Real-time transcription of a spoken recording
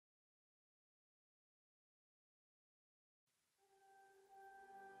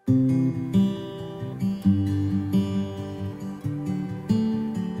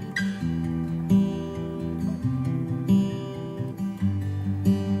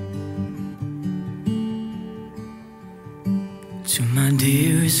To my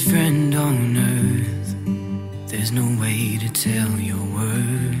dearest friend on earth, there's no way to tell your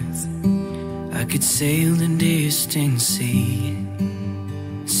worth. I could sail the distant sea,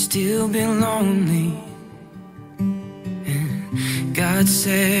 still be lonely. And God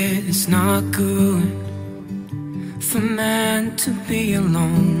said it's not good for man to be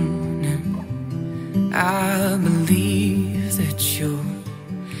alone. And I believe that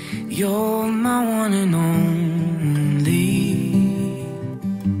you're my one and only.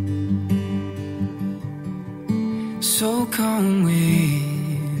 So come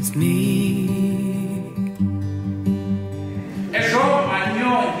with me.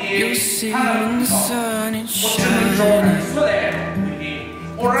 You'll see when the sun is shining,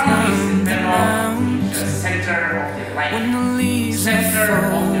 climb the mountains, when the leaves are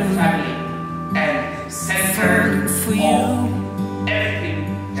falling, falling for you.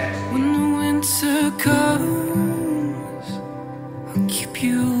 When the winter comes, I'll keep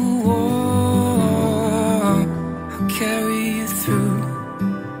you warm, I'll carry you through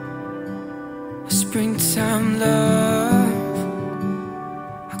a springtime love.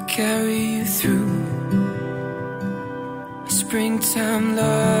 I'll carry you through a springtime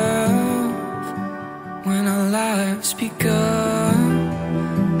love. When our lives begun,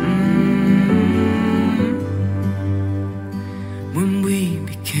 when we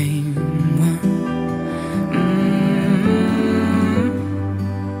became one.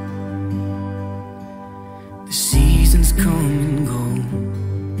 The seasons come and go,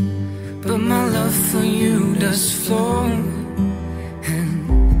 but my love for you does flow.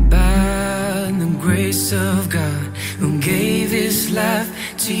 And by the grace of God, who gave his life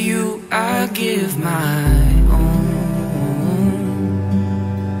to you, I give my own.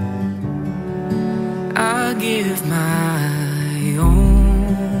 I give my own.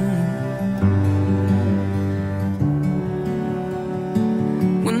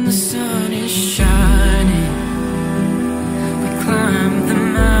 When the sun is shining, we climb the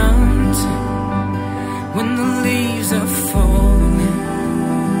mountain. When the leaves are falling,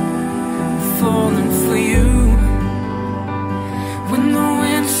 falling for you. When the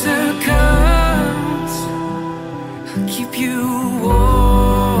winter comes, I'll keep you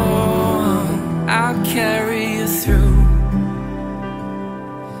warm, I'll carry you through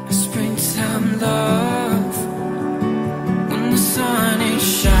a springtime love. When the sun is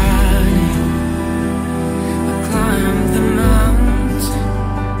shining, I climb the mountain.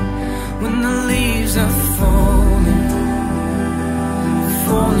 When the leaves are falling,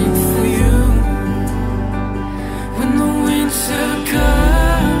 falling for you. When the winter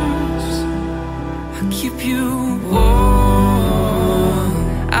comes, I'll keep you warm,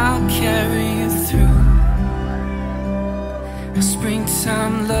 I'll carry you through a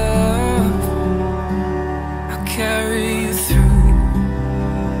springtime love. I'll carry you through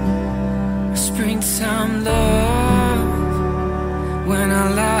a springtime love. When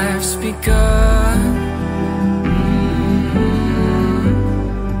our lives begun,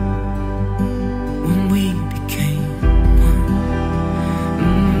 when we became one.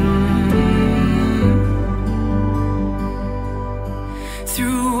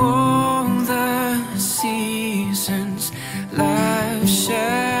 Through all the seasons life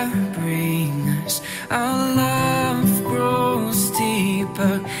shall bring us, our love grows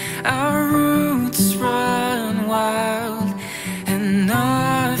deeper, our roots run wild, and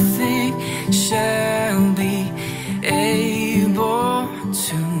nothing shall be able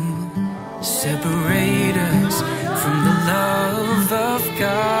to separate us from the love of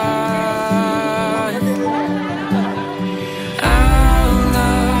God. Our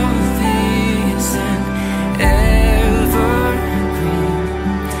love is an evergreen.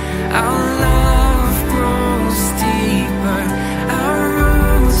 Our love grows deeper, our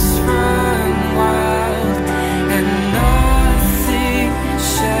roots run wild, and nothing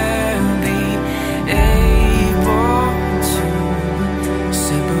shall be able to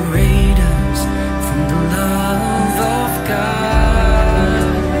separate us from the love of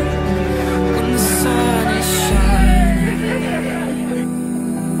God. When the sun is shining,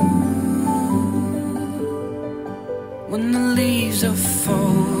 when the leaves are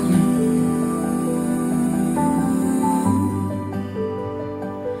falling,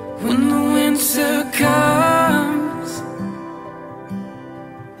 when the winter comes,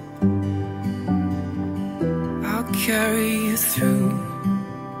 I'll carry you through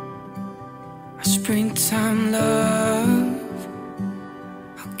a springtime love.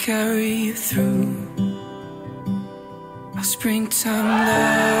 I'll carry you through a springtime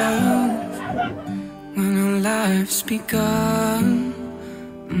love. When our lives begun.